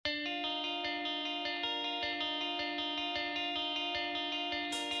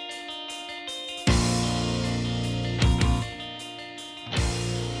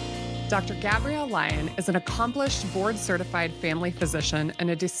Dr. Gabrielle Lyon is an accomplished board-certified family physician and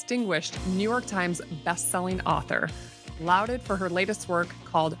a distinguished New York Times best-selling author, lauded for her latest work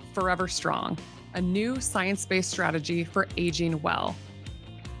called Forever Strong, a new science-based strategy for aging well.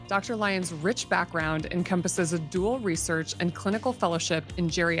 Dr. Lyon's rich background encompasses a dual research and clinical fellowship in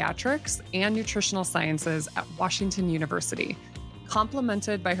geriatrics and nutritional sciences at Washington University,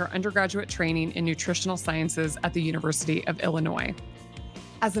 complemented by her undergraduate training in nutritional sciences at the University of Illinois.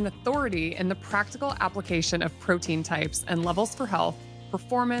 As an authority in the practical application of protein types and levels for health,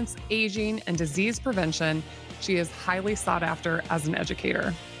 performance, aging, and disease prevention, she is highly sought after as an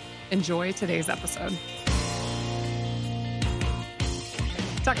educator. Enjoy today's episode.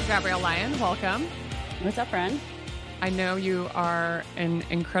 Dr. Gabrielle Lyon, welcome. What's up, friend? I know you are an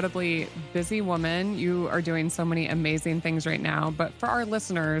incredibly busy woman. You are doing so many amazing things right now. But for our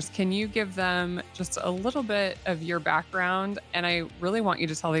listeners, can you give them just a little bit of your background? And I really want you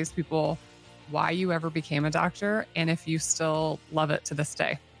to tell these people why you ever became a doctor and if you still love it to this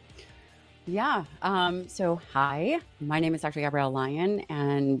day. Yeah. So hi, my name is Dr. Gabrielle Lyon,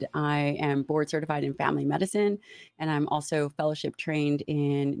 and I am board certified in family medicine. And I'm also fellowship trained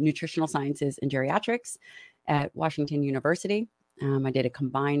in nutritional sciences and geriatrics at Washington University. I did a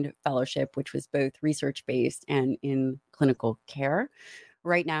combined fellowship, which was both research-based and in clinical care.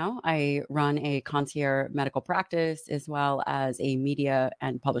 Right now, I run a concierge medical practice as well as a media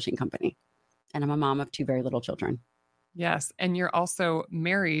and publishing company. And I'm a mom of two very little children. Yes. And you're also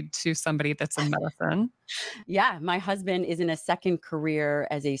married to somebody that's in medicine. Yeah. My husband is in a second career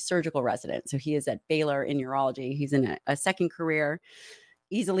as a surgical resident. So he is at Baylor in urology. He's in a second career,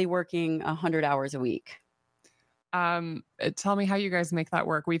 easily working 100 hours a week. Tell me how you guys make that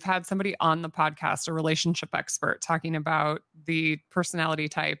work. We've had somebody on the podcast, a relationship expert, talking about the personality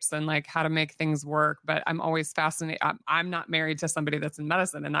types and like how to make things work. But I'm always fascinated. I'm not married to somebody that's in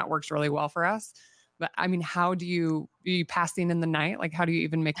medicine, and that works really well for us. But I mean, are you passing in the night? Like, how do you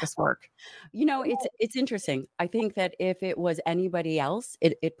even make this work? You know, it's interesting. I think that if it was anybody else,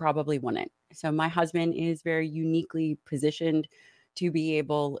 it probably wouldn't. So my husband is very uniquely positioned to be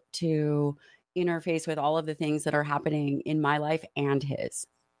able to interface with all of the things that are happening in my life and his.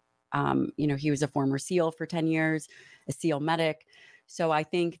 He was a former SEAL for 10 years, a SEAL medic. So I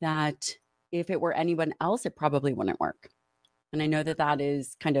think that if it were anyone else, it probably wouldn't work. And I know that that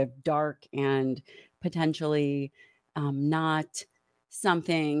is kind of dark and potentially not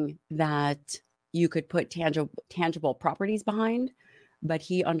something that you could put tangible properties behind, but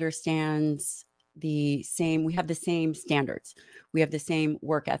he understands we have the same standards. We have the same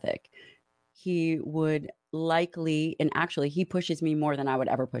work ethic. He would likely, and actually he pushes me more than I would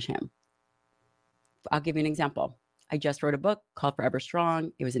ever push him. I'll give you an example. I just wrote a book called Forever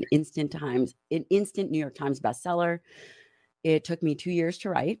Strong. It was an instant New York Times bestseller. It took me 2 years to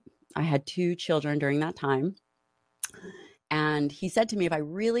write. I had 2 children during that time. And he said to me, if I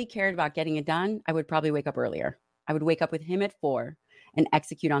really cared about getting it done, I would probably wake up earlier. I would wake up with him at 4 and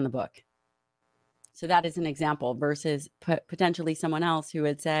execute on the book. So that is an example versus potentially someone else who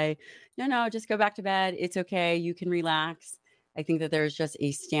would say, no, just go back to bed. It's okay. You can relax. I think that there's just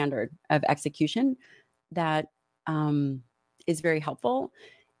a standard of execution that is very helpful.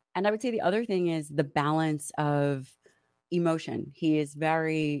 And I would say the other thing is the balance of emotion. He is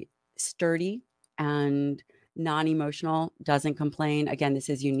very sturdy and non-emotional, doesn't complain. Again, this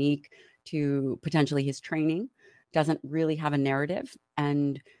is unique to potentially his training, doesn't really have a narrative,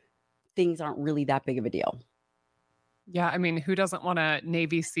 and things aren't really that big of a deal. Yeah. I mean, who doesn't want a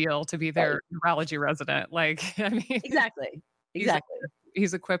Navy SEAL to be their neurology resident? Like, I mean, exactly.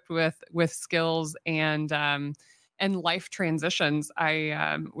 He's equipped with skills and life transitions.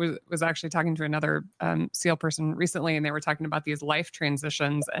 I was actually talking to another SEAL person recently, and they were talking about these life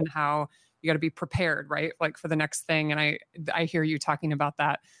transitions and how you got to be prepared, right? Like for the next thing. And I hear you talking about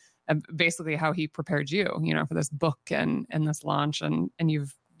that, basically how he prepared you, for this book and this launch, and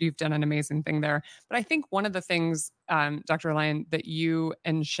you've done an amazing thing there. But I think one of the things, Dr. Lyon, that you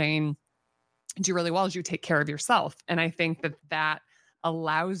and Shane do really well is you take care of yourself. And I think that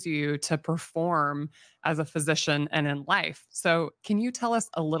allows you to perform as a physician and in life. So can you tell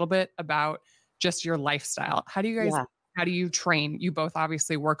us a little bit about just your lifestyle? How do you train? You both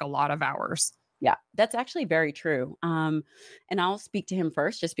obviously work a lot of hours. Yeah, that's actually very true. And I'll speak to him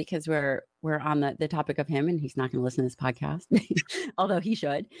first, just because we're on the topic of him, and he's not going to listen to this podcast, although he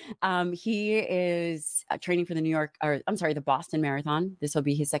should. He is training for the Boston Marathon. This will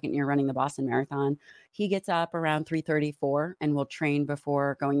be his second year running the Boston Marathon. He gets up around 3:34 and will train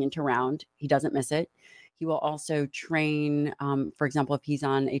before going into round. He doesn't miss it. He will also train, for example, if he's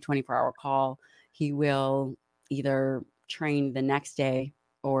on a 24-hour call, he will either train the next day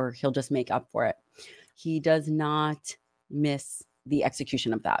or he'll just make up for it. He does not miss the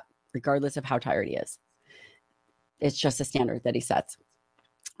execution of that, regardless of how tired he is. It's just a standard that he sets.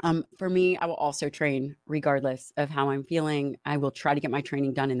 For me, I will also train regardless of how I'm feeling. I will try to get my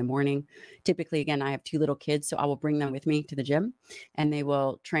training done in the morning. Typically, again, I have 2 little kids, so I will bring them with me to the gym and they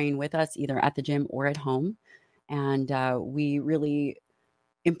will train with us either at the gym or at home. And we really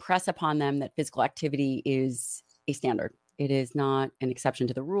impress upon them that physical activity is a standard. It is not an exception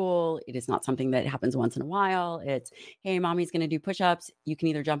to the rule. It is not something that happens once in a while. It's, hey, mommy's going to do push-ups. You can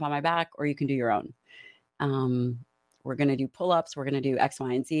either jump on my back or you can do your own. We're going to do pull-ups. We're going to do X,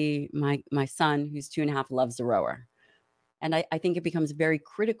 Y, and Z. My son, who's 2.5, loves the rower. And I think it becomes very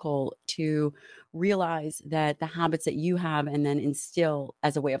critical to realize that the habits that you have and then instill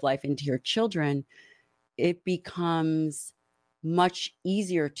as a way of life into your children, it becomes much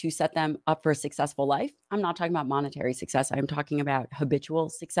easier to set them up for a successful life. I'm not talking about monetary success. I'm talking about habitual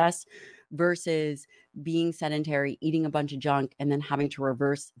success versus being sedentary, eating a bunch of junk, and then having to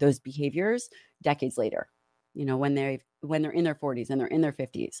reverse those behaviors decades later, when they're in their 40s and they're in their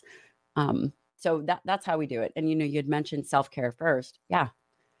 50s. So that's how we do it. And, you had mentioned self-care first. Yeah,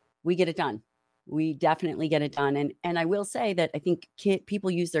 we get it done. We definitely get it done. And I will say that I think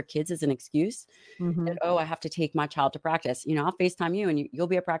people use their kids as an excuse that, oh, I have to take my child to practice. I'll FaceTime you and you'll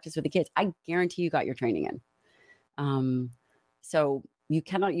be at practice with the kids. I guarantee you got your training in. So you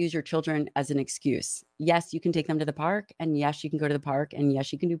cannot use your children as an excuse. Yes, you can take them to the park, and yes, you can go to the park, and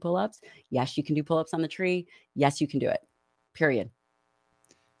yes, you can do pull-ups. Yes, you can do pull-ups on the tree. Yes, you can do it. Period.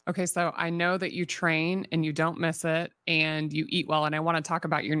 Okay, so I know that you train and you don't miss it and you eat well, and I want to talk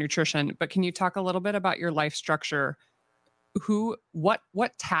about your nutrition, but can you talk a little bit about your life structure?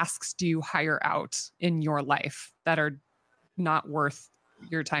 What tasks do you hire out in your life that are not worth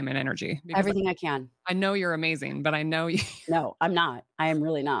your time and energy? Because everything I can. I know you're amazing, but I know you. No, I'm not. I am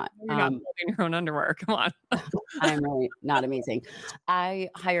really not. You're not building your own underwear. Come on. I am really not amazing. I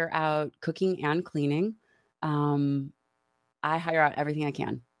hire out cooking and cleaning. I hire out everything I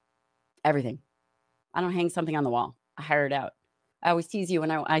can. Everything. I don't hang something on the wall. I hire it out. I always tease you when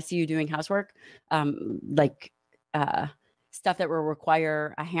I see you doing housework, stuff that will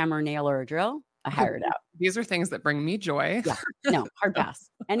require a hammer, nail, or a drill. I hire it out. These are things that bring me joy. Yeah. No, hard pass.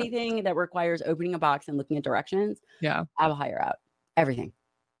 Anything that requires opening a box and looking at directions. Yeah. I will hire out everything.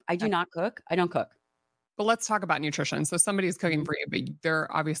 I do not cook. I don't cook. But let's talk about nutrition. So somebody's cooking for you, but they're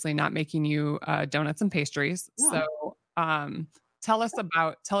obviously not making you donuts and pastries. No. So tell us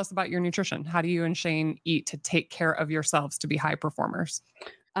about your nutrition. How do you and Shane eat to take care of yourselves to be high performers?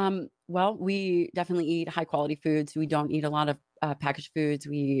 Well, we definitely eat high quality foods. We don't eat a lot of packaged foods.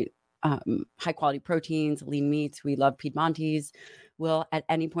 We eat high quality proteins, lean meats. We love Piedmontese. We'll at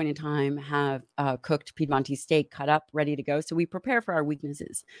any point in time have cooked Piedmontese steak cut up, ready to go. So we prepare for our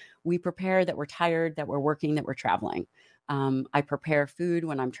weaknesses. We prepare that we're tired, that we're working, that we're traveling. I prepare food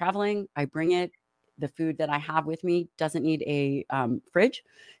when I'm traveling. I bring it. The food that I have with me doesn't need a fridge.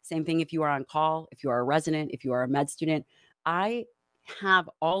 Same thing if you are on call, if you are a resident, if you are a med student. I have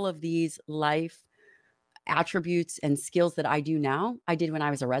all of these life attributes and skills that I do now. I did when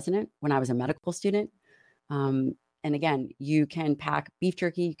I was a resident, when I was a medical student. And again, you can pack beef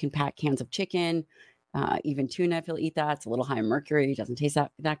jerky, you can pack cans of chicken, even tuna if you'll eat that. It's a little high in mercury, it doesn't taste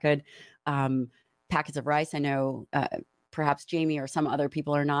that good. Packets of rice. I know perhaps Jamie or some other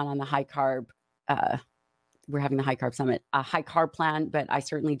people are not on the high carb. We're having the high carb summit, a high carb plan, but I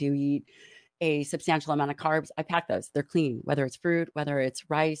certainly do eat a substantial amount of carbs. I pack those. They're clean, whether it's fruit, whether it's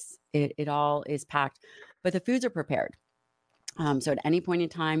rice, it all is packed, but the foods are prepared. So at any point in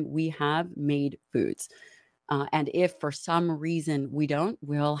time, we have made foods. And if for some reason we don't,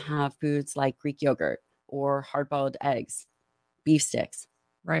 we'll have foods like Greek yogurt or hard-boiled eggs, beef sticks.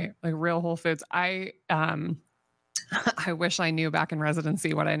 Right. Like real whole foods. I wish I knew back in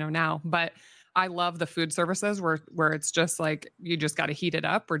residency what I know now, but I love the food services where it's just like, you just got to heat it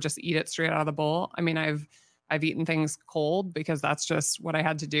up or just eat it straight out of the bowl. I mean, I've eaten things cold because that's just what I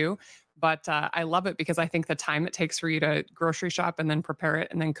had to do. But I love it because I think the time it takes for you to grocery shop and then prepare it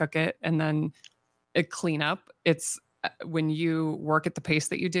and then cook it and then clean up, it's when you work at the pace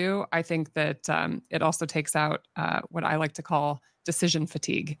that you do, I think that it also takes out what I like to call decision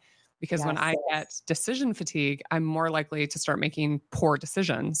fatigue. Because when I get decision fatigue, I'm more likely to start making poor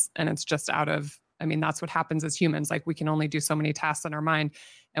decisions. And it's just that's what happens as humans. Like we can only do so many tasks in our mind.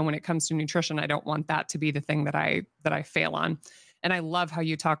 And when it comes to nutrition, I don't want that to be the thing that I fail on. And I love how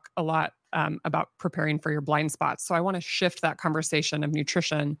you talk a lot about preparing for your blind spots. So I want to shift that conversation of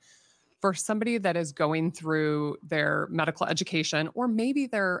nutrition for somebody that is going through their medical education, or maybe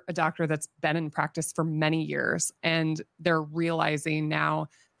they're a doctor that's been in practice for many years and they're realizing now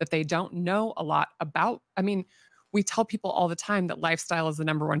that they don't know a lot about, I mean, we tell people all the time that lifestyle is the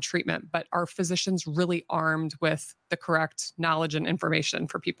number one treatment, but are physicians really armed with the correct knowledge and information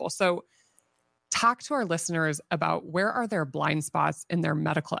for people? So talk to our listeners about where are their blind spots in their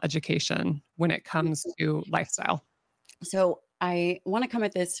medical education when it comes to lifestyle. So I want to come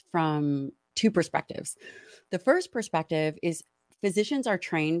at this from two perspectives. The first perspective is physicians are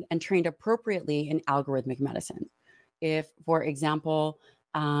trained and trained appropriately in algorithmic medicine. If, for example,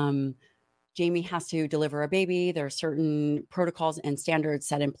 Jamie has to deliver a baby, there are certain protocols and standards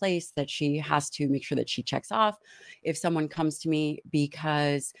set in place that she has to make sure that she checks off. If someone comes to me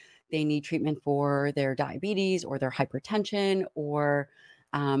because they need treatment for their diabetes or their hypertension, or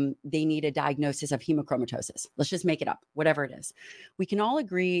they need a diagnosis of hemochromatosis, let's just make it up, whatever it is. We can all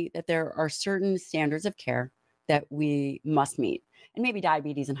agree that there are certain standards of care that we must meet. And maybe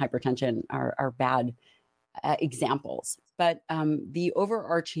diabetes and hypertension are bad examples. But the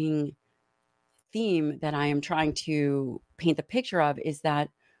overarching theme that I am trying to paint the picture of is that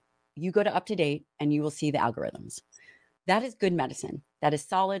you go to UpToDate and you will see the algorithms. That is good medicine. That is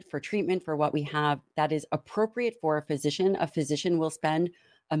solid for treatment for what we have. That is appropriate for a physician. A physician will spend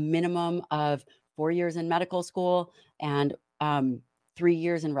a minimum of 4 years in medical school and 3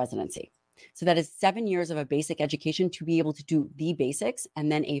 years in residency. So that is 7 years of a basic education to be able to do the basics,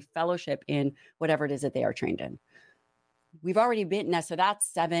 and then a fellowship in whatever it is that they are trained in. We've already been, so that's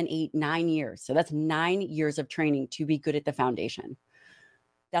 7, 8, 9 years. So that's 9 years of training to be good at the foundation.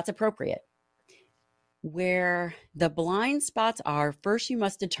 That's appropriate. Where the blind spots are, first you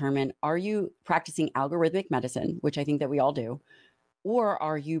must determine, are you practicing algorithmic medicine, which I think that we all do, or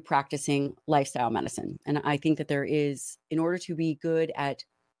are you practicing lifestyle medicine? And I think that there is, in order to be good at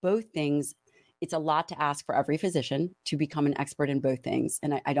both things, it's a lot to ask for every physician to become an expert in both things.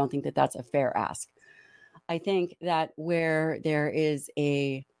 And I don't think that that's a fair ask. I think that where there is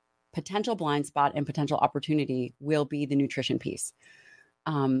a potential blind spot and potential opportunity will be the nutrition piece.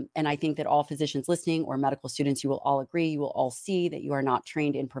 And I think that all physicians listening or medical students, you will all agree, you will all see that you are not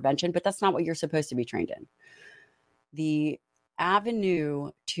trained in prevention, but that's not what you're supposed to be trained in. The avenue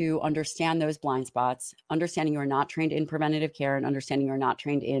to understand those blind spots, understanding you are not trained in preventative care, and understanding you are not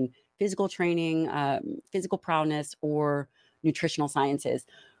trained in physical training, physical prowess, or nutritional sciences,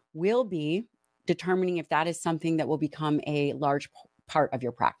 will be determining if that is something that will become a large part of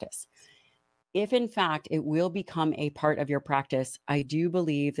your practice. If in fact it will become a part of your practice, I do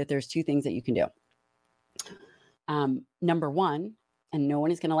believe that there's two things that you can do. Number one, and no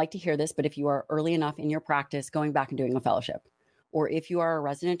one is going to like to hear this, but if you are early enough in your practice, going back and doing a fellowship. Or if you are a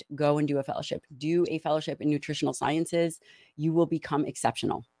resident, go and do a fellowship. Do a fellowship in nutritional sciences. You will become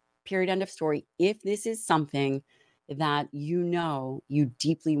exceptional. Period. End of story. If this is something that you know you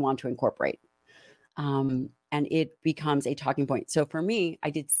deeply want to incorporate, and it becomes a talking point. So for me,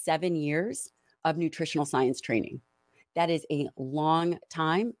 I did 7 years of nutritional science training. That is a long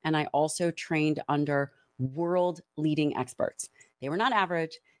time. And I also trained under world leading experts. They were not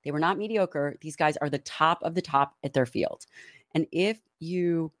average. They were not mediocre. These guys are the top of the top at their field. And if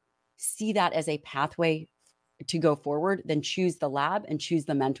you see that as a pathway to go forward, then choose the lab and choose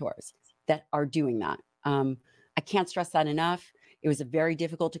the mentors that are doing that. I can't stress that enough. It was very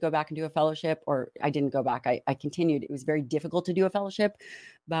difficult to go back and do a fellowship, or I didn't go back. I continued. It was very difficult to do a fellowship,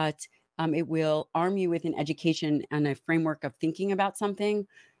 but it will arm you with an education and a framework of thinking about something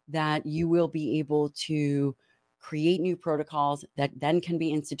that you will be able to create new protocols that then can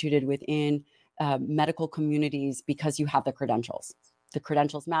be instituted within medical communities because you have the credentials. The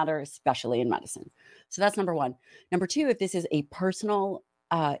credentials matter, especially in medicine. So that's number one. Number two, if this is a personal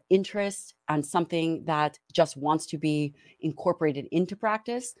interest and something that just wants to be incorporated into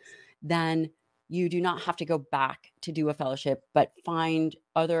practice, then you do not have to go back to do a fellowship, but find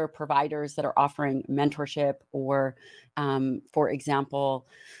other providers that are offering mentorship, or, for example,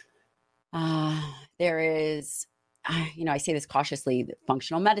 there is, I say this cautiously,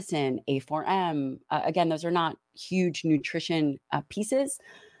 functional medicine, A4M. Again, those are not huge nutrition pieces,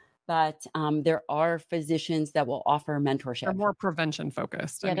 but there are physicians that will offer mentorship. They're more prevention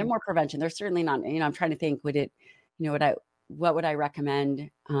focused. Yeah, they're more prevention. They're certainly not, I'm trying to think, what would I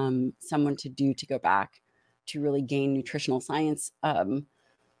recommend someone to do to go back to really gain nutritional science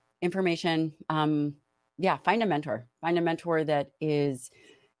information? Find a mentor. Find a mentor that is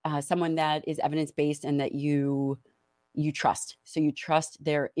someone that is evidence-based and that you trust. So you trust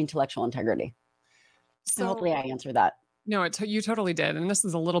their intellectual integrity. So hopefully I answer that. No, you totally did. And this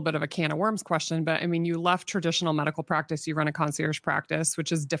is a little bit of a can of worms question, but I mean, you left traditional medical practice, you run a concierge practice,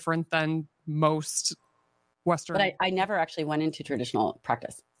 which is different than most But Western. I never actually went into traditional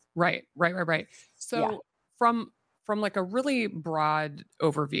practice. Right. Yeah. So from like a really broad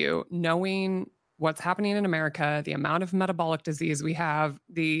overview, knowing what's happening in America, the amount of metabolic disease we have,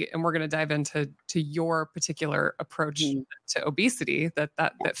 and we're going to dive into your particular approach Mhm. to obesity, that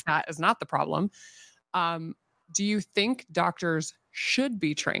fat is not the problem. Um, do you think doctors should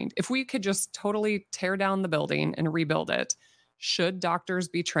be trained? If we could just totally tear down the building and rebuild it, should doctors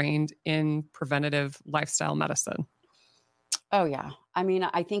be trained in preventative lifestyle medicine? Oh, yeah. I mean,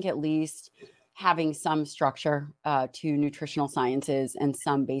 I think at least having some structure to nutritional sciences and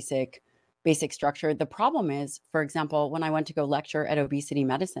some basic structure. The problem is, for example, when I went to go lecture at obesity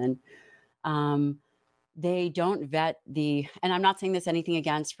medicine, um, they don't vet and I'm not saying this anything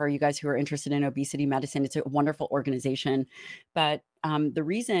against for you guys who are interested in obesity medicine. It's a wonderful organization. But the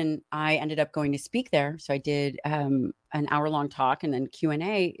reason I ended up going to speak there, so I did an hour-long talk and then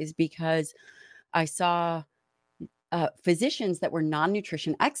Q&A, is because I saw physicians that were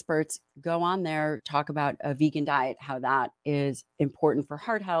non-nutrition experts go on there, talk about a vegan diet, how that is important for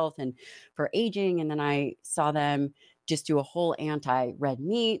heart health and for aging. And then I saw them just do a whole anti-red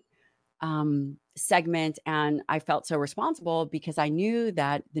meat segment. And I felt so responsible because I knew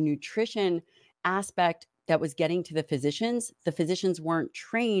that the nutrition aspect that was getting to the physicians weren't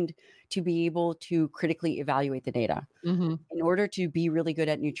trained to be able to critically evaluate the data. Mm-hmm. In order to be really good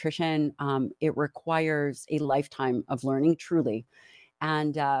at nutrition, it requires a lifetime of learning, truly.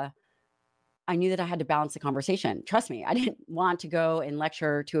 And I knew that I had to balance the conversation. Trust me, I didn't want to go and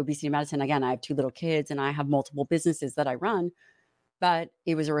lecture to obesity medicine. Again, I have 2 little kids and I have multiple businesses that I run, but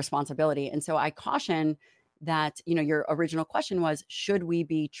it was a responsibility. And so I caution that, your original question was, should we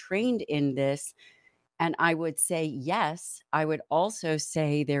be trained in this? And I would say yes. I would also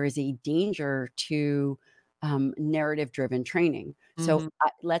say there is a danger to narrative-driven training. So Mm-hmm.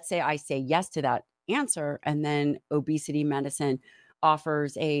 let's say I say yes to that answer, and then obesity medicine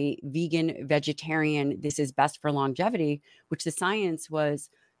offers a vegan, vegetarian, this is best for longevity, which the science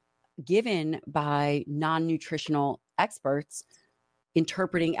was given by non-nutritional experts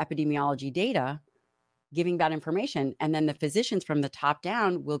interpreting epidemiology data, giving that information. And then the physicians from the top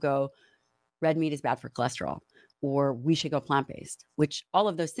down will go, red meat is bad for cholesterol, or we should go plant-based, which all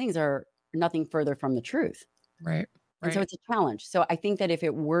of those things are nothing further from the truth. Right. And so Right. it's a challenge. So I think that if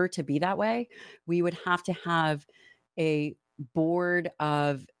it were to be that way, we would have to have a board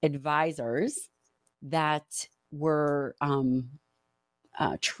of advisors that were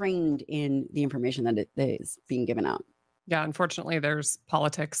trained in the information that is being given out. Yeah, unfortunately, there's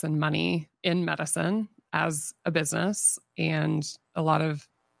politics and money in medicine as a business and a lot of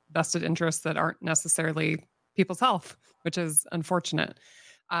vested interests that aren't necessarily people's health, which is unfortunate.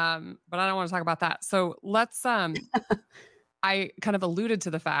 But I don't want to talk about that. So let's, I kind of alluded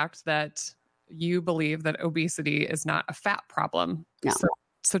to the fact that you believe that obesity is not a fat problem. No.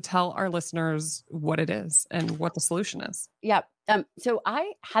 So tell our listeners what it is and what the solution is. Yeah. So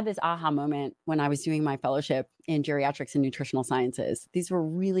I had this aha moment when I was doing my fellowship in geriatrics and nutritional sciences. These were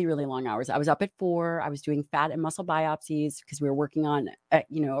really, really long hours. I was up at 4. I was doing fat and muscle biopsies because we were working on, a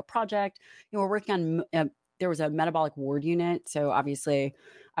project. We're working on. There was a metabolic ward unit, so obviously,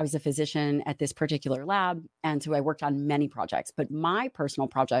 I was a physician at this particular lab, and so I worked on many projects. But my personal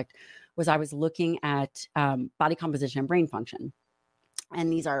project was I was looking at body composition and brain function.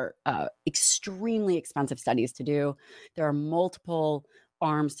 And these are extremely expensive studies to do. There are multiple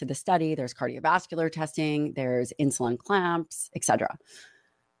arms to the study. There's cardiovascular testing, there's insulin clamps, etc.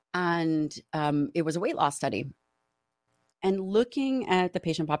 And it was a weight loss study. And looking at the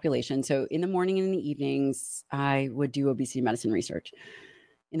patient population, so in the morning and in the evenings, I would do obesity medicine research.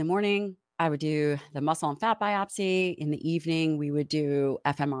 In the morning, I would do the muscle and fat biopsy. In the evening, we would do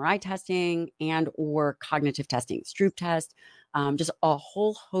fMRI testing and or cognitive testing, Stroop test, just a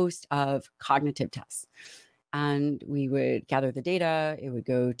whole host of cognitive tests. And we would gather the data. It would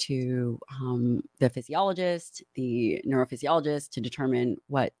go to the physiologist, the neurophysiologist to determine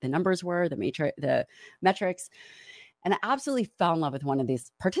what the numbers were, the metrics. And I absolutely fell in love with one of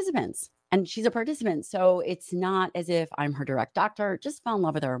these participants. And she's a participant. So it's not as if I'm her direct doctor. Just fell in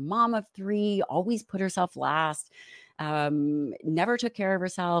love with her. Mom of 3, always put herself last, never took care of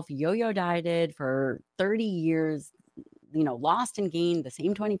herself, yo-yo dieted for 30 years, lost and gained the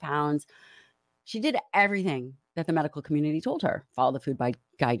same 20 pounds. She did everything that the medical community told her. Follow the food by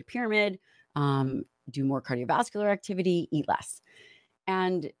guide pyramid, do more cardiovascular activity, eat less.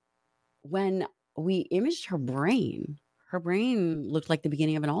 And when we imaged her brain looked like the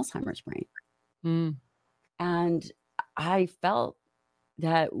beginning of an Alzheimer's brain. Mm. And I felt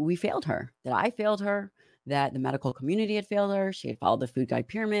that we failed her, that I failed her, that the medical community had failed her. She had followed the food guide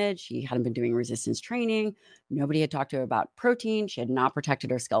pyramid. She hadn't been doing resistance training. Nobody had talked to her about protein. She had not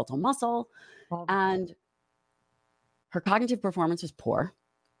protected her skeletal muscle. All the time. And her cognitive performance was poor.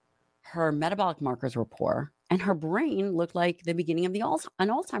 Her metabolic markers were poor. And her brain looked like the beginning of an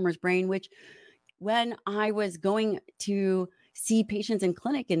Alzheimer's brain, which when I was going to see patients in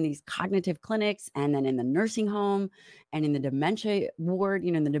clinic in these cognitive clinics and then in the nursing home and in the dementia ward,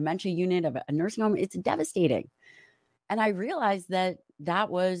 in the dementia unit of a nursing home, it's devastating. And I realized that that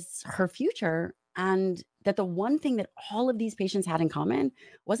was her future and that the one thing that all of these patients had in common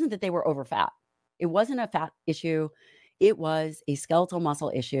wasn't that they were over fat. It wasn't a fat issue. It was a skeletal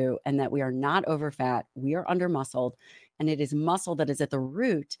muscle issue, and that we are not over fat. We are under muscled, and it is muscle that is at the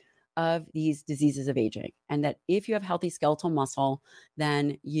root of these diseases of aging. And that if you have healthy skeletal muscle,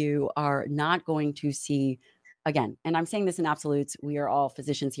 then you are not going to see, again, and I'm saying this in absolutes, we are all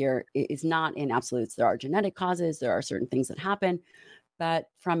physicians here. It is not in absolutes. There are genetic causes, there are certain things that happen. But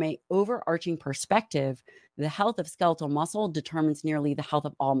from a overarching perspective, the health of skeletal muscle determines nearly the health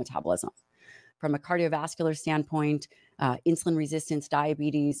of all metabolism. From a cardiovascular standpoint, insulin resistance,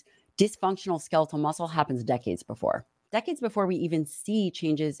 diabetes, dysfunctional skeletal muscle happens decades before we even see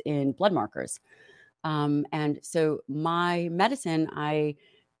changes in blood markers. And so my medicine, I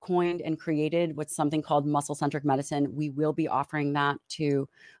coined and created what's something called muscle-centric medicine. We will be offering that to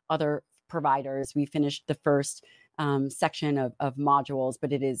other providers. We finished the first section of modules,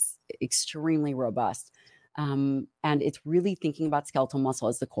 but it is extremely robust. And it's really thinking about skeletal muscle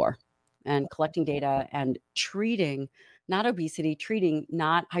as the core and collecting data and treating, not obesity, treating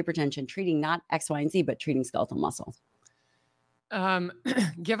not hypertension, treating not X, Y, and Z, but treating skeletal muscle.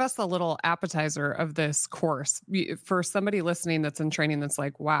 Give us a little appetizer of this course for somebody listening that's in training that's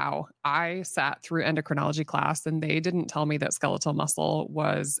like, wow, I sat through endocrinology class and they didn't tell me that skeletal muscle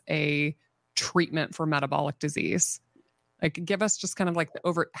was a treatment for metabolic disease. Like, give us just kind of like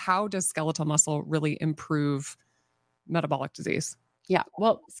how does skeletal muscle really improve metabolic disease? Yeah,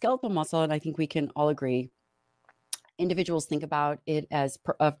 well, skeletal muscle, and I think we can all agree, individuals think about it as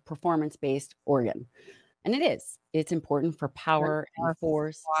a performance-based organ. And it is. It's important for power and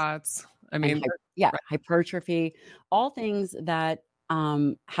force. Squats. I mean, right. Hypertrophy, all things that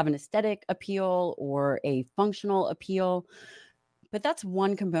have an aesthetic appeal or a functional appeal. But that's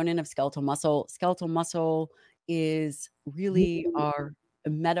one component of skeletal muscle. Skeletal muscle is really our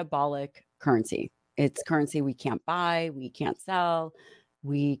metabolic currency. It's currency we can't buy, we can't sell,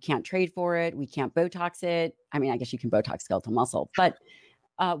 we can't trade for it, we can't Botox it. I mean, I guess you can Botox skeletal muscle, but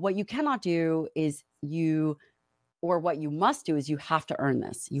what you cannot do is what you must do is you have to earn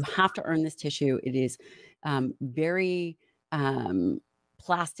this. You have to earn this tissue. It is very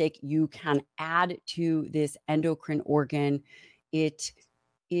plastic. You can add to this endocrine organ. It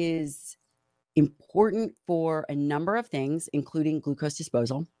is important for a number of things, including glucose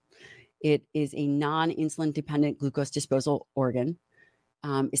disposal. It is a non-insulin dependent glucose disposal organ.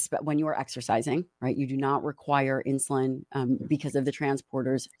 When you are exercising, right? You do not require insulin because of the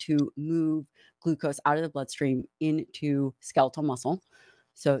transporters to move glucose out of the bloodstream into skeletal muscle.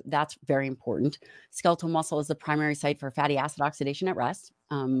 So that's very important. Skeletal muscle is the primary site for fatty acid oxidation at rest.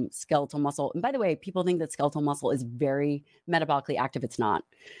 Skeletal muscle, and by the way, people think that skeletal muscle is very metabolically active. It's not.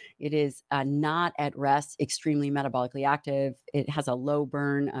 It is not at rest, extremely metabolically active. It has a low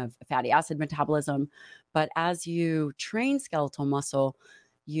burn of fatty acid metabolism. But as you train skeletal muscle,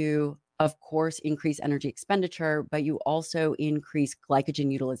 you, of course, increase energy expenditure, but you also increase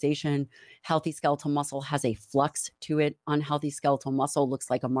glycogen utilization. Healthy skeletal muscle has a flux to it. Unhealthy skeletal muscle looks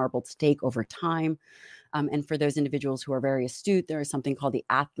like a marbled steak over time. And for those individuals who are very astute, there is something called the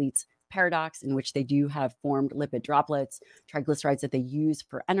athlete's paradox, in which they do have formed lipid droplets, triglycerides that they use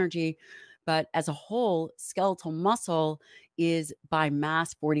for energy. But as a whole, skeletal muscle is by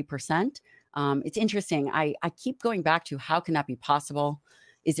mass 40%. It's interesting. I keep going back to how can that be possible?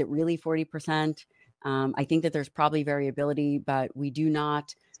 Is it really 40%? I think that there's probably variability, but we do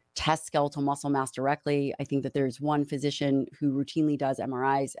not test skeletal muscle mass directly. I think that there's one physician who routinely does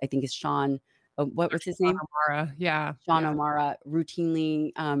MRIs. I think it's Sean. What was his name? O'Mara. Yeah. Sean O'Mara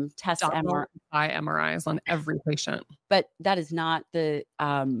routinely tests MRIs on every patient. But that is not the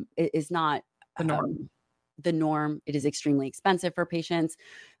norm. The norm. It is extremely expensive for patients.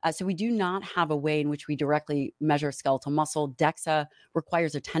 So we do not have a way in which we directly measure skeletal muscle. DEXA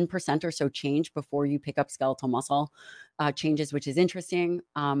requires a 10% or so change before you pick up skeletal muscle changes, which is interesting,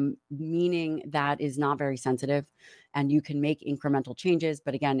 meaning that is not very sensitive and you can make incremental changes.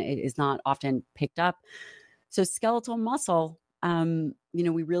 But again, it is not often picked up. So skeletal muscle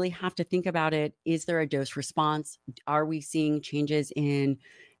we really have to think about it. Is there a dose response? Are we seeing changes in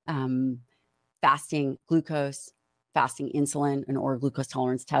um, fasting glucose, fasting insulin? An oral glucose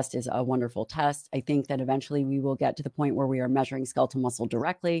tolerance test is a wonderful test. I think that eventually we will get to the point where we are measuring skeletal muscle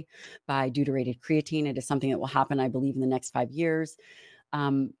directly by deuterated creatine. It is something that will happen, I believe, in the next 5 years.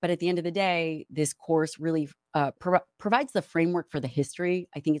 But at the end of the day, this course really provides the framework for the history.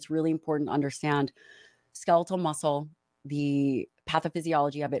 I think it's really important to understand skeletal muscle, the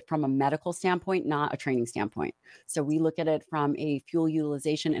pathophysiology of it from a medical standpoint, not a training standpoint. So we look at it from a fuel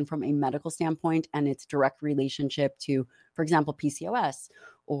utilization and from a medical standpoint and its direct relationship to, for example, PCOS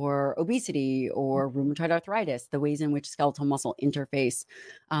or obesity or rheumatoid arthritis, the ways in which skeletal muscle interface.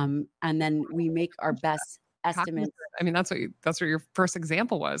 And then we make our best estimates. I mean, that's what your first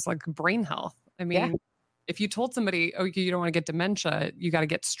example was, like brain health. I Yeah. mean, if you told somebody, oh, you don't want to get dementia, you got to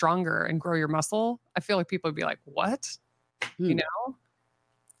get stronger and grow your muscle, I feel like people would be like, what? You know,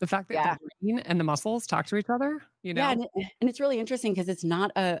 the fact that Yeah. the brain and the muscles talk to each other, Yeah, and it's really interesting because it's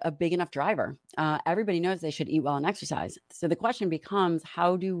not a big enough driver. Everybody knows they should eat well and exercise. So the question becomes,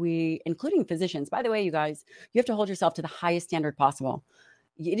 how do we, including physicians, by the way, you guys, you have to hold yourself to the highest standard possible.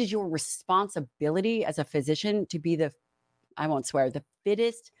 It is your responsibility as a physician to be the, I won't swear, the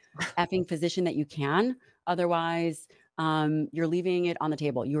fittest effing physician that you can. Otherwise, you're leaving it on the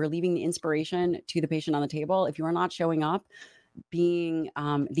table. You are leaving the inspiration to the patient on the table. If you are not showing up, being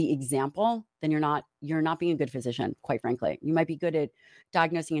the example, then you're not being a good physician, quite frankly. You might be good at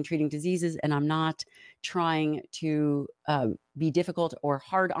diagnosing and treating diseases, and I'm not trying to be difficult or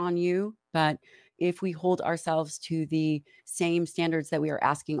hard on you, but if we hold ourselves to the same standards that we are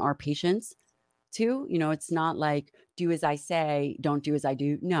asking our patients to, it's not like do as I say, don't do as I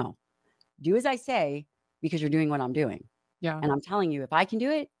do. No, do as I say because you're doing what I'm doing. Yeah. And I'm telling you, if I can do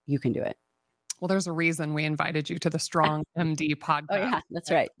it, you can do it. Well, there's a reason we invited you to the Strong MD podcast. Oh yeah,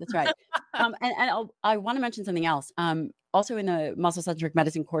 that's right. That's right. And I want to mention something else. Also in the muscle centric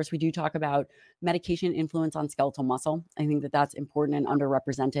medicine course, we do talk about medication influence on skeletal muscle. I think that that's important and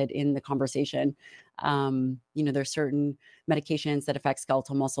underrepresented in the conversation. There's certain medications that affect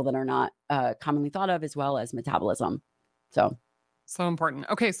skeletal muscle that are not commonly thought of, as well as metabolism. So important.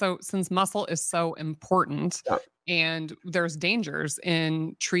 Okay, so since muscle is so important, Yeah. and there's dangers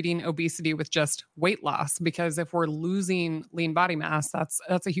in treating obesity with just weight loss, because if we're losing lean body mass, that's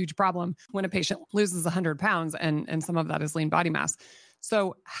a huge problem when a patient loses 100 pounds and some of that is lean body mass.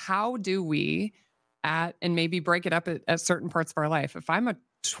 So how do we and maybe break it up at certain parts of our life? If I'm a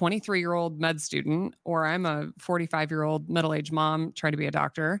 23-year-old med student or I'm a 45-year-old middle-aged mom trying to be a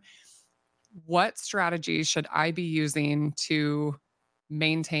doctor, what strategies should I be using to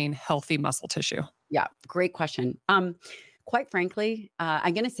maintain healthy muscle tissue? Yeah, great question. Quite frankly,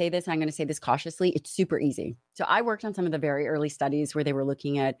 I'm going to say this, I'm going to say this cautiously. It's super easy. So I worked on some of the very early studies where they were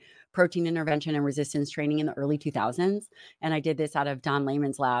looking at protein intervention and resistance training in the early 2000s. And I did this out of Don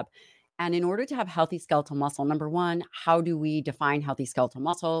Lehman's lab. And in order to have healthy skeletal muscle, number one, how do we define healthy skeletal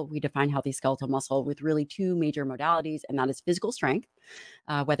muscle? We define healthy skeletal muscle with really two major modalities, and that is physical strength,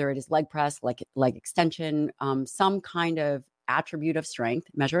 whether it is leg press, leg extension, some kind of attribute of strength,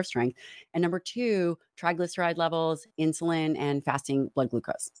 measure of strength. And number two, triglyceride levels, insulin, and fasting blood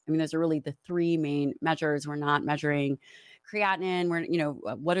glucose. I mean, those are really the three main measures. We're not measuring creatinine.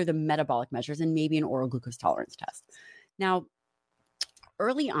 What are the metabolic measures, and maybe an oral glucose tolerance test. Now,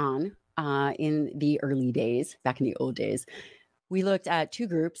 early on, in the early days, back in the old days, we looked at two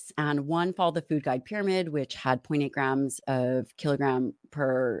groups, and one followed the food guide pyramid, which had 0.8 grams of kilogram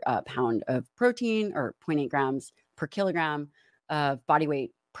per pound of protein, or 0.8 grams per kilogram of body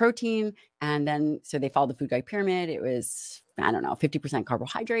weight protein. And then, so they followed the food guide pyramid. It was, 50%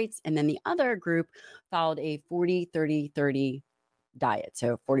 carbohydrates. And then the other group followed a 40-30-30 diet.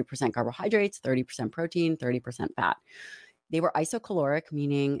 So 40% carbohydrates, 30% protein, 30% fat. They were isocaloric,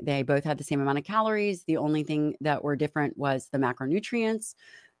 meaning they both had the same amount of calories. The only thing that were different was the macronutrients.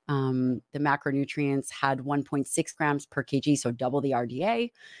 The macronutrients had 1.6 grams per kg, so double the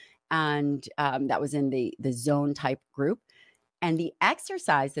RDA. And that was in the zone type group. And the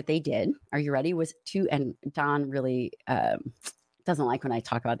exercise that they did, are you ready, was and Don really doesn't like when I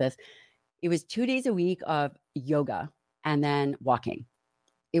talk about this. It was 2 days a week of yoga and then walking.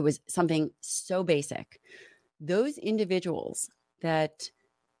 It was something so basic. Those individuals that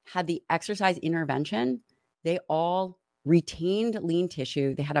had the exercise intervention, they all retained lean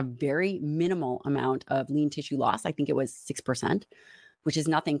tissue. They had a very minimal amount of lean tissue loss. I think it was 6%, which is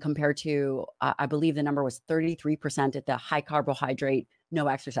nothing compared to, I believe the number was 33% at the high carbohydrate, no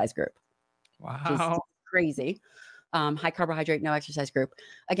exercise group. Wow. Which is crazy. high carbohydrate, no exercise group.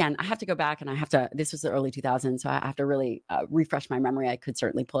 Again, I have to go back and this was the early 2000s. So I have to really refresh my memory. I could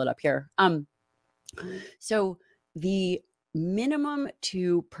certainly pull it up here. So the minimum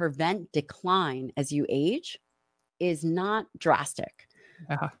to prevent decline as you age is not drastic.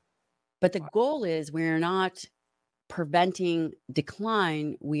 Yeah. But the goal is we're not preventing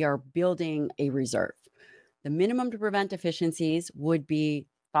decline, we are building a reserve. The minimum to prevent deficiencies would be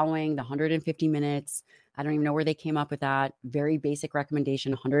following the 150 minutes. I don't even know where they came up with that. Very basic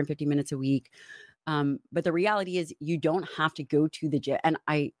recommendation, 150 minutes a week. But the reality is you don't have to go to the gym. And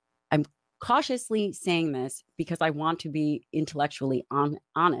I'm cautiously saying this because I want to be intellectually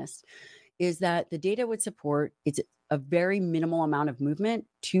honest, is that the data would support it's a very minimal amount of movement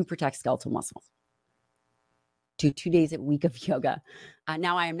to protect skeletal muscle. To 2 days a week of yoga.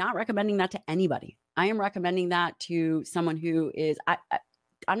 Now, I am not recommending that to anybody. I am recommending that to someone who is,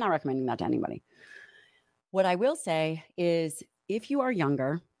 I'm not recommending that to anybody. What I will say is if you are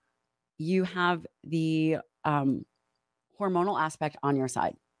younger, you have the hormonal aspect on your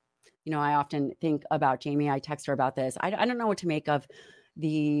side. You know, I often think about Jamie. I text her about this. I don't know what to make of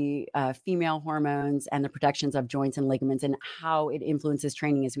the female hormones and the protections of joints and ligaments and how it influences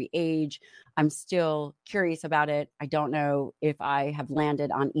training as we age. I'm still curious about it. I don't know if I have landed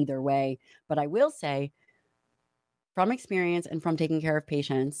on either way, but I will say from experience and from taking care of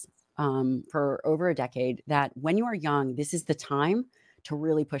patients for over a decade that when you are young, this is the time to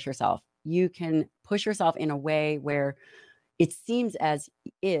really push yourself. You can push yourself in a way where it seems as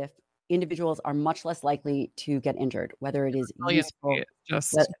if individuals are much less likely to get injured, whether it is useful.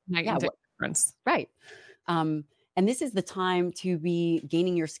 Just night and day difference. Right. And this is the time to be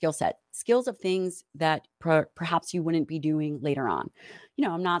gaining your skill set, skills of things that perhaps you wouldn't be doing later on. You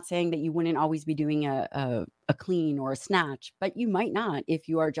know, I'm not saying that you wouldn't always be doing a clean or a snatch, but you might not if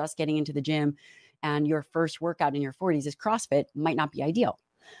you are just getting into the gym and your first workout in your 40s is CrossFit, might not be ideal.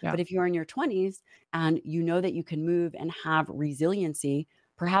 Yeah. But if you're in your 20s and you know that you can move and have resiliency,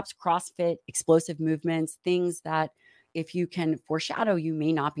 perhaps CrossFit, explosive movements, things that if you can foreshadow, you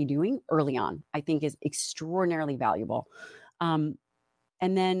may not be doing early on, I think is extraordinarily valuable. And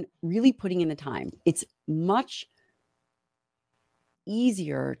then really putting in the time. It's much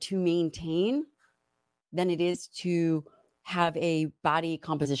easier to maintain than it is to have a body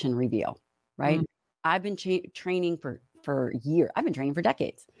composition reveal, right? Mm-hmm. I've been training for years. I've been training for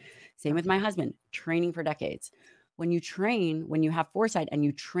decades. Same with my husband, training for decades. When you train, when you have foresight and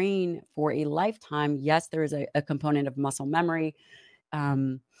you train for a lifetime, yes, there is a component of muscle memory.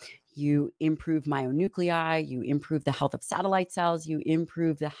 You improve myonuclei, you improve the health of satellite cells, you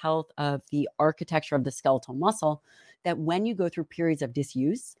improve the health of the architecture of the skeletal muscle, that when you go through periods of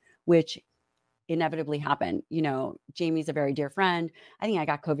disuse, which inevitably happen. You know, Jamie's a very dear friend. I think I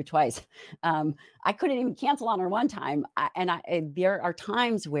got COVID twice. I couldn't even cancel on her one time. There are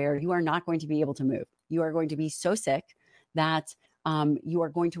times where you are not going to be able to move. You are going to be so sick that you are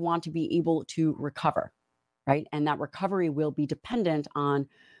going to want to be able to recover, right? And that recovery will be dependent on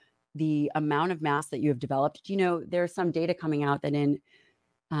the amount of mass that you have developed. You know, there's some data coming out that in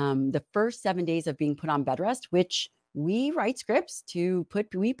the first 7 days of being put on bed rest, which we write scripts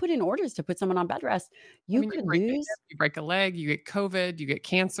we put in orders to put someone on bed rest. You break a leg, you get COVID, you get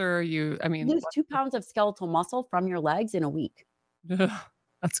cancer, you lose 2 pounds of skeletal muscle from your legs in a week.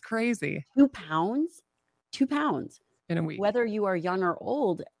 That's crazy. 2 pounds in a week. Whether you are young or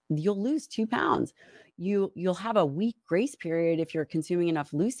old, you'll lose 2 pounds. You'll have a week grace period if you're consuming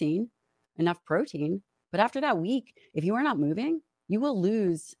enough leucine, enough protein. But after that week, if you are not moving, you will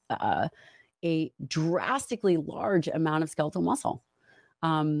lose a drastically large amount of skeletal muscle.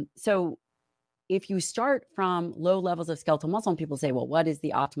 So if you start from low levels of skeletal muscle, and people say, well, what is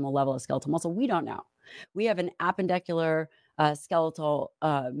the optimal level of skeletal muscle? We don't know. We have an appendicular skeletal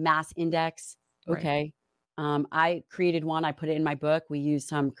mass index. Okay. Right. I created one. I put it in my book. We used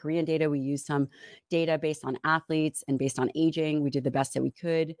some Korean data. We used some data based on athletes and based on aging. We did the best that we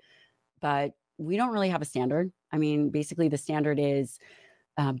could, but we don't really have a standard. I mean, basically the standard is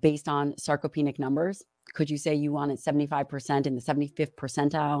based on sarcopenic numbers. Could you say you want it 75% in the 75th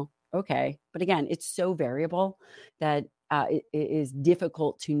percentile? Okay. But again, it's so variable that it is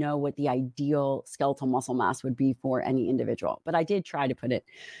difficult to know what the ideal skeletal muscle mass would be for any individual. But I did try to put it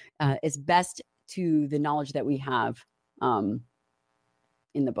as best to the knowledge that we have in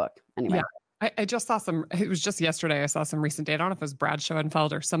the book. Anyway. Yeah. I just saw it was just yesterday, I saw some recent data. I don't know if it was Brad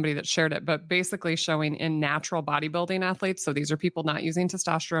Schoenfeld or somebody that shared it, but basically showing in natural bodybuilding athletes. So these are people not using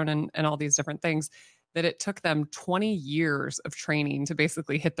testosterone and all these different things. that it took them 20 years of training to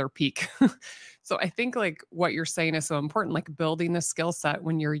basically hit their peak. So I think like what you're saying is so important, like building the skill set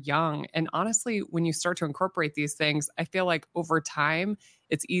when you're young. And honestly, when you start to incorporate these things, I feel like over time,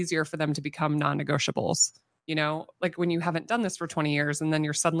 it's easier for them to become non negotiables. Like when you haven't done this for 20 years and then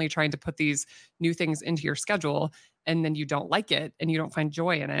you're suddenly trying to put these new things into your schedule and then you don't like it and you don't find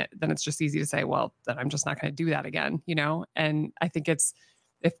joy in it, then it's just easy to say, well, then I'm just not going to do that again. And I think it's,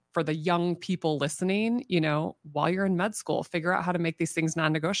 if for the young people listening, while you're in med school, figure out how to make these things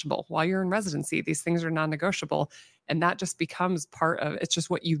non-negotiable. While you're in residency, these things are non-negotiable. And that just becomes part of, it's just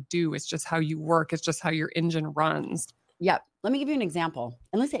what you do. It's just how you work. It's just how your engine runs. Yeah. Let me give you an example.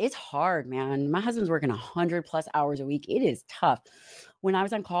 And listen, it's hard, man. My husband's working 100+ hours a week. It is tough. When I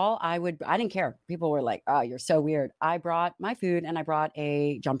was on call, I didn't care. People were like, oh, you're so weird. I brought my food and I brought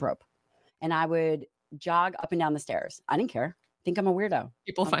a jump rope and I would jog up and down the stairs. I didn't care. Think I'm a weirdo.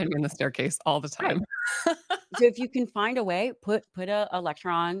 People find me in the staircase all the time. Right. So if you can find a way, put a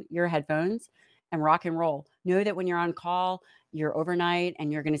lecture on your headphones and rock and roll. Know that when you're on call, you're overnight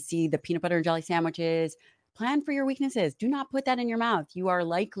and you're going to see the peanut butter and jelly sandwiches. Plan for your weaknesses. Do not put that in your mouth. You are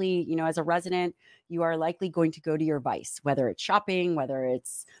likely, as a resident, you are likely going to go to your vice, whether it's shopping, whether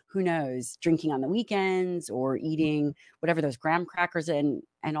it's, who knows, drinking on the weekends or eating whatever those graham crackers and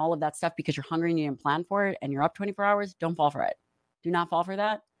all of that stuff because you're hungry and you didn't plan for it and you're up 24 hours. Don't fall for it. Do not fall for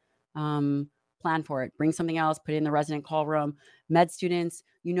that. Plan for it. Bring something else. Put it in the resident call room. Med students,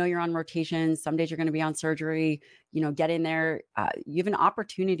 you're on rotation. Some days you're going to be on surgery. Get in there. You have an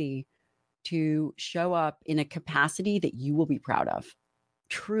opportunity to show up in a capacity that you will be proud of,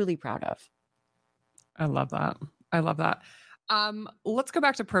 truly proud of. I love that. Let's go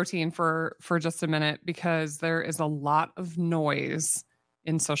back to protein for just a minute, because there is a lot of noise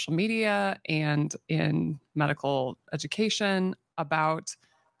in social media and in medical education about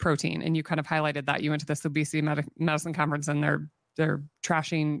protein. And you kind of highlighted that. You went to this obesity medicine conference and they're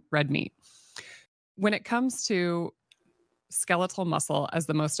trashing red meat. When it comes to skeletal muscle as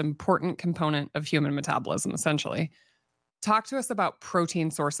the most important component of human metabolism, essentially, talk to us about protein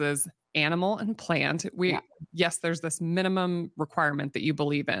sources, animal and plant. Yes, there's this minimum requirement that you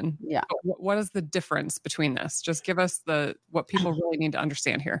believe in. Yeah. But what is the difference between this? Just give us what people really need to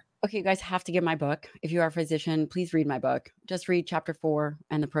understand here. Okay, you guys have to get my book. If you are a physician, please read my book. Just read chapter 4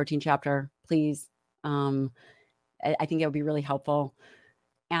 and the protein chapter, please. I think it would be really helpful.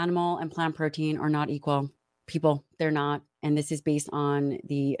 Animal and plant protein are not equal. People, they're not. And this is based on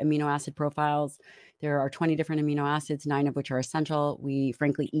the amino acid profiles. There are 20 different amino acids, 9 of which are essential. We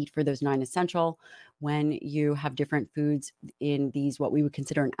frankly eat for those 9 essential. When you have different foods in these, what we would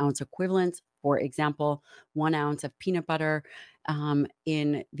consider an ounce equivalents, for example, 1 ounce of peanut butter,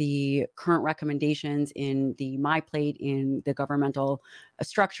 in the current recommendations in the MyPlate, in the governmental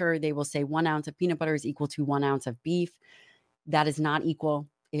structure, they will say 1 ounce of peanut butter is equal to 1 ounce of beef. That is not equal.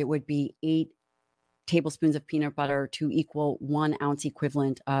 It would be 8 tablespoons of peanut butter to equal 1 ounce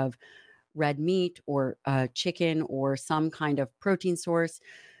equivalent of red meat or chicken or some kind of protein source.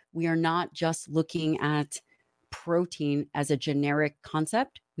 We are not just looking at protein as a generic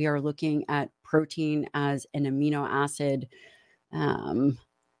concept. We are looking at protein as an amino acid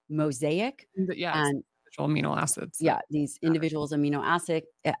mosaic. Yeah, and individual amino acids. Yeah, these individuals amino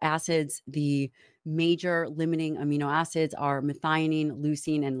acids, the major limiting amino acids are methionine,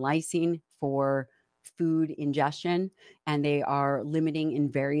 leucine, and lysine for food ingestion, and they are limiting in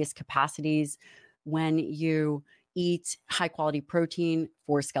various capacities. When you eat high quality protein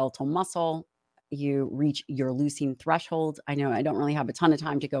for skeletal muscle, you reach your leucine threshold. I know I don't really have a ton of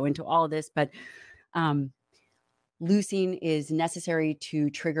time to go into all of this, but leucine is necessary to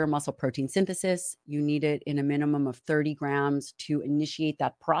trigger muscle protein synthesis. You need it in a minimum of 30 grams to initiate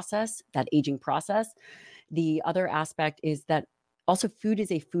that process, that aging process. The other aspect is that also food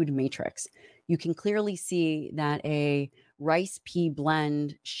is a food matrix. You can clearly see that a rice pea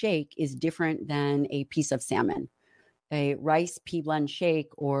blend shake is different than a piece of salmon. A rice pea blend shake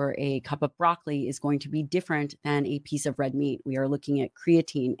or a cup of broccoli is going to be different than a piece of red meat. We are looking at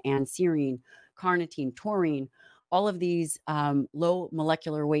creatine and serine, carnitine, taurine, all of these low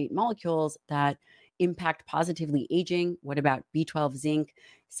molecular weight molecules that impact positively aging. What about B12, zinc,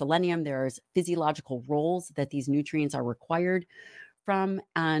 selenium? There's physiological roles that these nutrients are required from.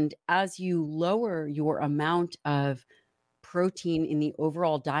 And as you lower your amount of protein in the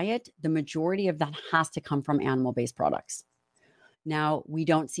overall diet, the majority of that has to come from animal-based products. Now, we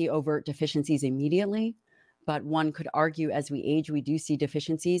don't see overt deficiencies immediately, but one could argue as we age, we do see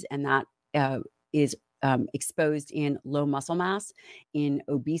deficiencies, and that is exposed in low muscle mass, in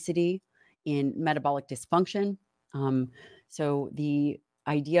obesity, in metabolic dysfunction. So the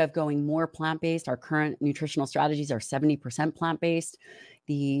idea of going more plant-based. Our current nutritional strategies are 70% plant-based.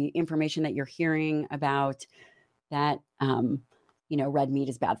 The information that you're hearing about that, red meat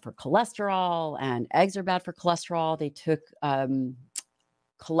is bad for cholesterol and eggs are bad for cholesterol. They took dietary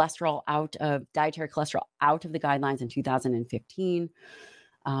cholesterol out of the guidelines in 2015.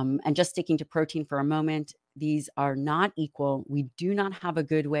 And just sticking to protein for a moment, these are not equal. We do not have a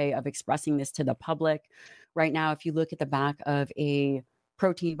good way of expressing this to the public. Right now, if you look at the back of a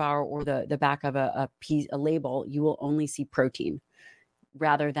protein bar or the back of a label, you will only see protein.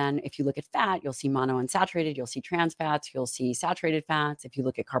 Rather than if you look at fat, you'll see monounsaturated, you'll see trans fats, you'll see saturated fats. If you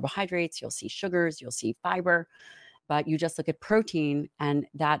look at carbohydrates, you'll see sugars, you'll see fiber. But you just look at protein, and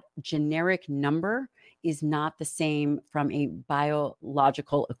that generic number is not the same from a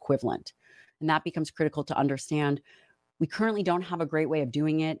biological equivalent. And that becomes critical to understand. We currently don't have a great way of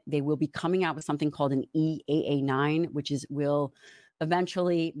doing it. They will be coming out with something called an EAA9, which will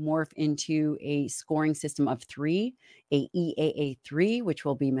eventually morph into a scoring system of 3, a EAA3, which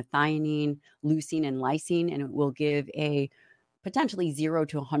will be methionine, leucine, and lysine, and it will give a potentially 0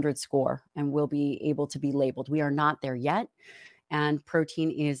 to 100 score and will be able to be labeled. We are not there yet. And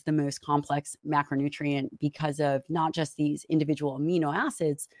protein is the most complex macronutrient because of not just these individual amino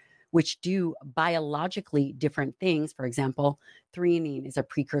acids, which do biologically different things. For example, threonine is a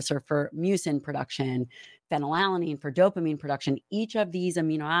precursor for mucin production, phenylalanine for dopamine production. Each of these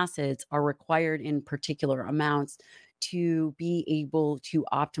amino acids are required in particular amounts to be able to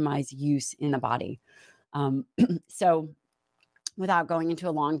optimize use in the body. So without going into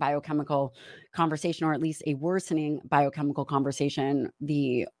a long biochemical conversation, or at least a worsening biochemical conversation,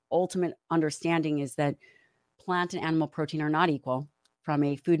 the ultimate understanding is that plant and animal protein are not equal. From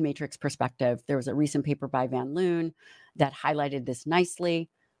a food matrix perspective, there was a recent paper by Van Loon that highlighted this nicely.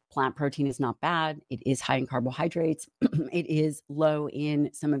 Plant protein is not bad. It is high in carbohydrates. It is low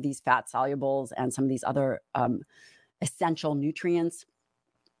in some of these fat solubles and some of these other essential nutrients.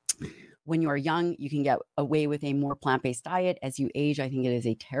 When you are young, you can get away with a more plant-based diet. As you age, I think it is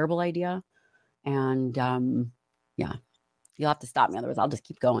a terrible idea. And you'll have to stop me. Otherwise, I'll just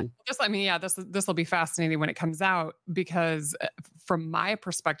keep going. This will be fascinating when it comes out, because from my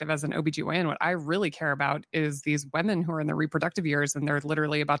perspective as an OBGYN, what I really care about is these women who are in their reproductive years and they're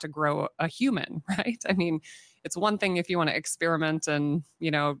literally about to grow a human, right? I mean, it's one thing if you want to experiment and,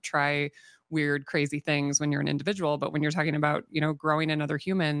 try weird, crazy things when you're an individual, but when you're talking about, growing another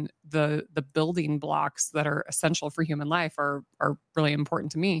human, the building blocks that are essential for human life are really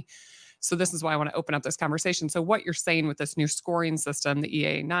important to me. So this is why I want to open up this conversation. So what you're saying with this new scoring system, the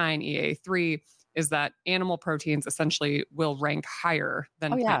EA9, EA3, is that animal proteins essentially will rank higher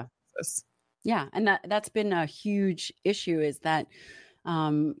than plant proteins. Yeah. And that's been a huge issue, is that,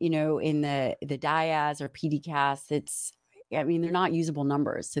 in the DIAS or PDCAS, they're not usable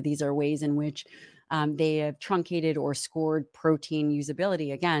numbers. So these are ways in which they have truncated or scored protein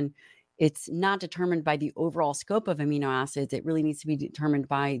usability. Again, it's not determined by the overall scope of amino acids. It really needs to be determined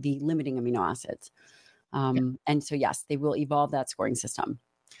by the limiting amino acids. And so, yes, they will evolve that scoring system.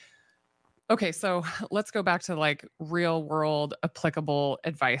 Okay, so let's go back to real world applicable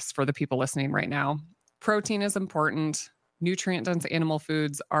advice for the people listening right now. Protein is important. Nutrient dense animal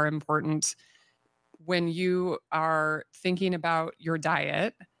foods are important. When you are thinking about your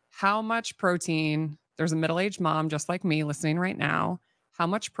diet, how much protein, there's a middle-aged mom just like me listening right now, how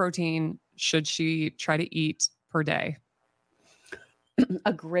much protein should she try to eat per day?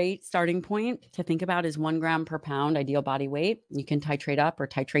 A great starting point to think about is 1 gram per pound ideal body weight. You can titrate up or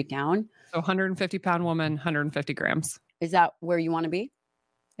titrate down. So 150-pound woman, 150 grams. Is that where you want to be?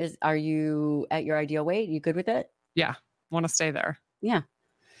 Are you at your ideal weight? You good with it? Yeah. Want to stay there. Yeah.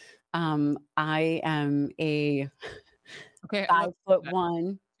 I am a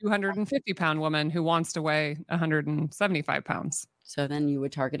 5'1", 250-pound woman who wants to weigh 175 pounds. So then you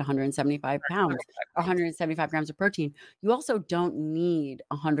would target 175 pounds, or 175 grams of protein. You also don't need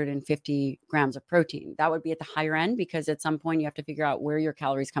 150 grams of protein. That would be at the higher end, because at some point you have to figure out where your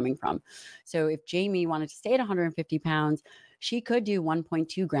calories coming from. So if Jamie wanted to stay at 150 pounds, she could do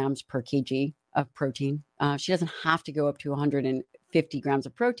 1.2 grams per kg of protein. She doesn't have to go up to 150 grams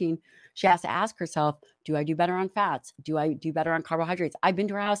of protein. She has to ask herself, do I do better on fats? Do I do better on carbohydrates? I've been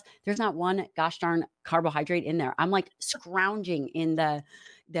to her house. There's not one gosh darn carbohydrate in there. I'm scrounging in the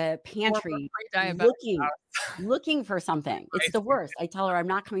pantry looking for something. It's the worst. I tell her I'm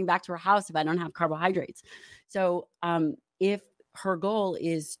not coming back to her house if I don't have carbohydrates. So if her goal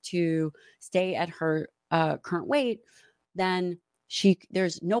is to stay at her current weight, then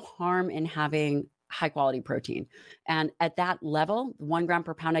there's no harm in having high quality protein. And at that level, 1 gram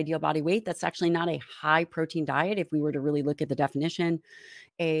per pound ideal body weight, that's actually not a high protein diet. If we were to really look at the definition,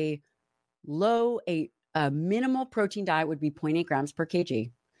 a minimal protein diet would be 0.8 grams per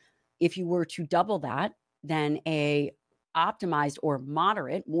kg. If you were to double that, then a optimized or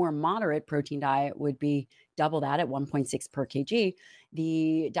more moderate protein diet would be double that at 1.6 per kg.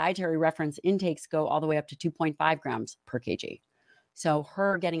 The dietary reference intakes go all the way up to 2.5 grams per kg. So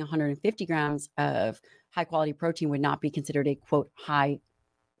her getting 150 grams of high quality protein would not be considered a quote high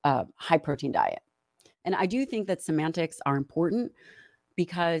protein diet. And I do think that semantics are important,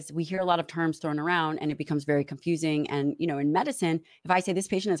 because we hear a lot of terms thrown around and it becomes very confusing. And, in medicine, if I say this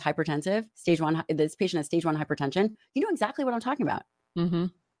patient is hypertensive, this patient has stage 1 hypertension, you know exactly what I'm talking about. Mm-hmm.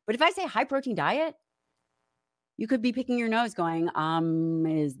 But if I say high protein diet, you could be picking your nose going,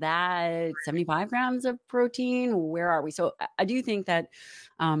 is that 75 grams of protein? Where are we? So I do think that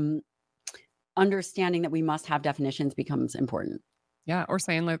understanding that we must have definitions becomes important. Yeah. Or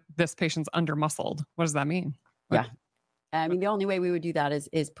saying like this patient's under muscled. What does that mean? Yeah. I mean, the only way we would do that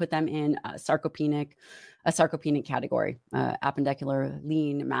is put them in a sarcopenic category, appendicular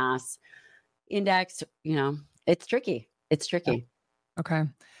lean mass index. It's tricky. It's tricky. Okay.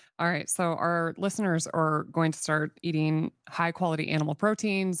 All right. So our listeners are going to start eating high quality animal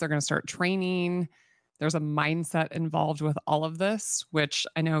proteins. They're going to start training. There's a mindset involved with all of this, which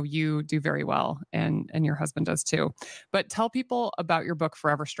I know you do very well, and your husband does too. But tell people about your book,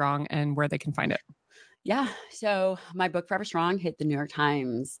 Forever Strong, and where they can find it. Yeah. So my book, Forever Strong, hit the New York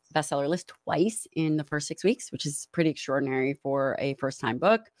Times bestseller list twice in the first 6 weeks, which is pretty extraordinary for a first-time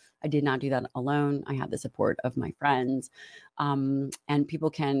book. I did not do that alone. I had the support of my friends. And people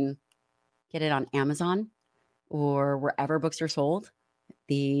can get it on Amazon or wherever books are sold.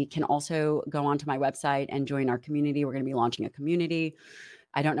 They can also go onto my website and join our community. We're going to be launching a community.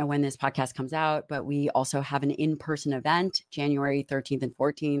 I don't know when this podcast comes out, but we also have an in-person event, January 13th and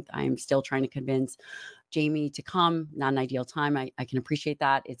 14th. I'm still trying to convince Jamie to come. Not an ideal time. I can appreciate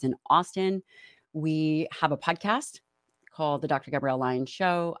that. It's in Austin. We have a podcast called The Dr. Gabrielle Lyon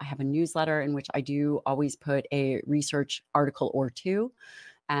Show. I have a newsletter in which I do always put a research article or two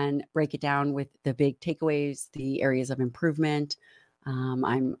and break it down with the big takeaways, the areas of improvement.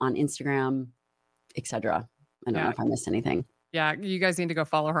 I'm on Instagram, etc. I don't know if I missed anything. Yeah, you guys need to go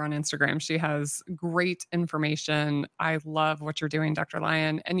follow her on Instagram. She has great information. I love what you're doing, Dr.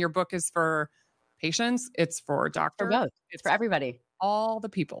 Lyon. And your book is for patients. It's for doctors. For both. It's for everybody. All the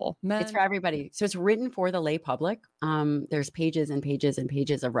people. Men. It's for everybody. So it's written for the lay public. There's pages and pages and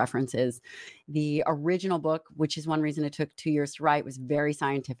pages of references. The original book, which is one reason it took 2 years to write, was very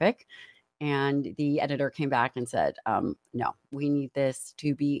scientific. And the editor came back and said, no, we need this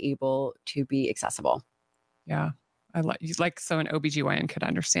to be able to be accessible. Yeah. So an OBGYN could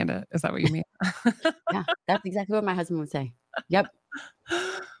understand it. Is that what you mean? Yeah, that's exactly what my husband would say. Yep.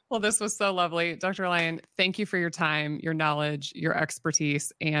 Well, this was so lovely. Dr. Lyon, thank you for your time, your knowledge, your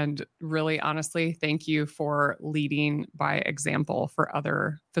expertise, and really honestly, thank you for leading by example for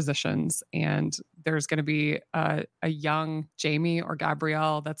other physicians. And there's going to be a young Jamie or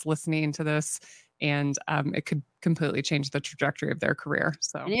Gabrielle that's listening to this, and it could completely change the trajectory of their career.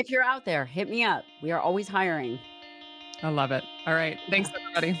 So, and if you're out there, hit me up. We are always hiring. I love it. All right. Thanks,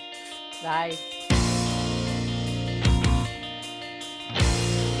 everybody. Bye.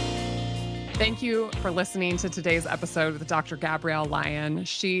 Thank you for listening to today's episode with Dr. Gabrielle Lyon.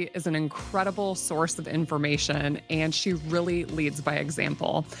 She is an incredible source of information, and she really leads by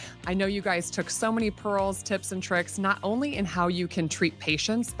example. I know you guys took so many pearls, tips, and tricks, not only in how you can treat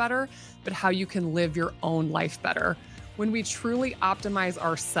patients better, but how you can live your own life better. When we truly optimize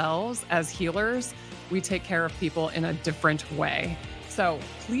ourselves as healers, we take care of people in a different way. So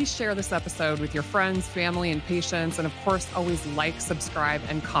please share this episode with your friends, family, and patients. And of course, always like, subscribe,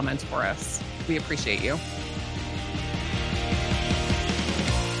 and comment for us. We appreciate you.